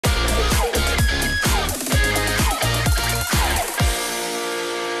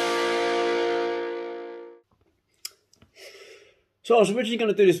So I was originally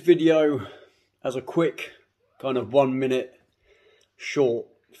going to do this video as a quick kind of 1 minute short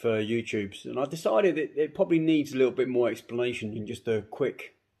for YouTube, and I decided it probably needs a little bit more explanation than just a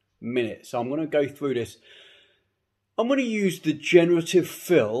quick minute. So I'm going to go through this. I'm going to use the generative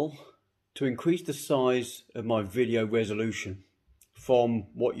fill to increase the size of my video resolution from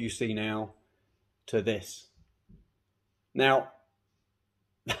what you see now to this. Now,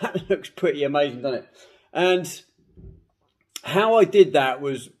 that looks pretty amazing, doesn't it? And how I did that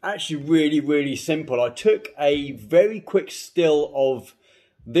was actually really simple. I took a very quick still of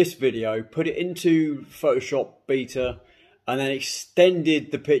this video, put it into Photoshop Beta, and then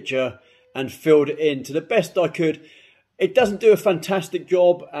extended the picture and filled it in to the best I could. It doesn't do a fantastic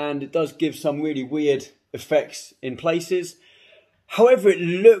job, and it does give some really weird effects in places. However, it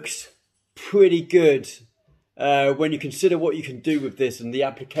looks pretty good when you consider what you can do with this and the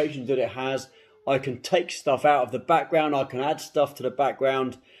applications that it has. I can take stuff out of the background. I can add stuff to the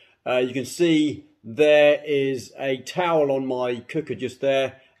background. You can see there is a towel on my cooker just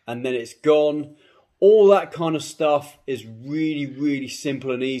there, and then it's gone. All that kind of stuff is really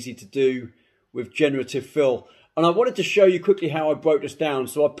simple and easy to do with generative fill. And I wanted to show you quickly how I broke this down.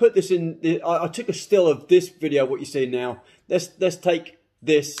 So I put this in, I took a still of this video, what you see now. Let's take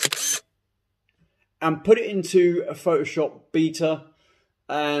this and put it into a Photoshop Beta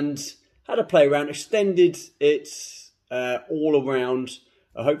and had a play around, extended it all around.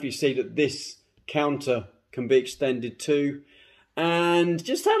 I hope you see that this counter can be extended too. And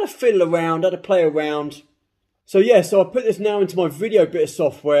just had a fiddle around, had a play around. So yeah, so I put this now into my video bit of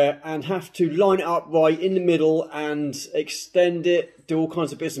software and have to line it up right in the middle and extend it, do all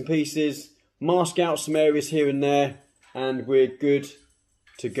kinds of bits and pieces, mask out some areas here and there, and we're good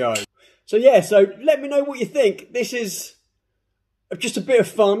to go. So yeah, so let me know what you think. This is just a bit of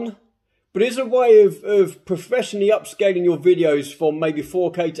fun, but it's a way of professionally upscaling your videos from maybe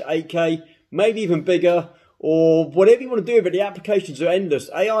 4K to 8K, maybe even bigger, or whatever you want to do with it. The applications are endless.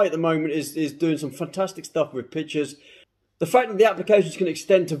 AI at the moment is doing some fantastic stuff with pictures. The fact that the applications can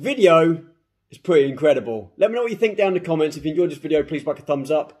extend to video is pretty incredible. Let me know what you think down in the comments. If you enjoyed this video, please whack a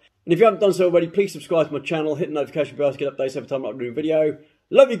thumbs up. And if you haven't done so already, please subscribe to my channel, hit the notification bell to get updates every time I upload a new video.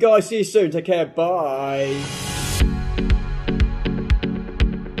 Love you guys. See you soon. Take care. Bye.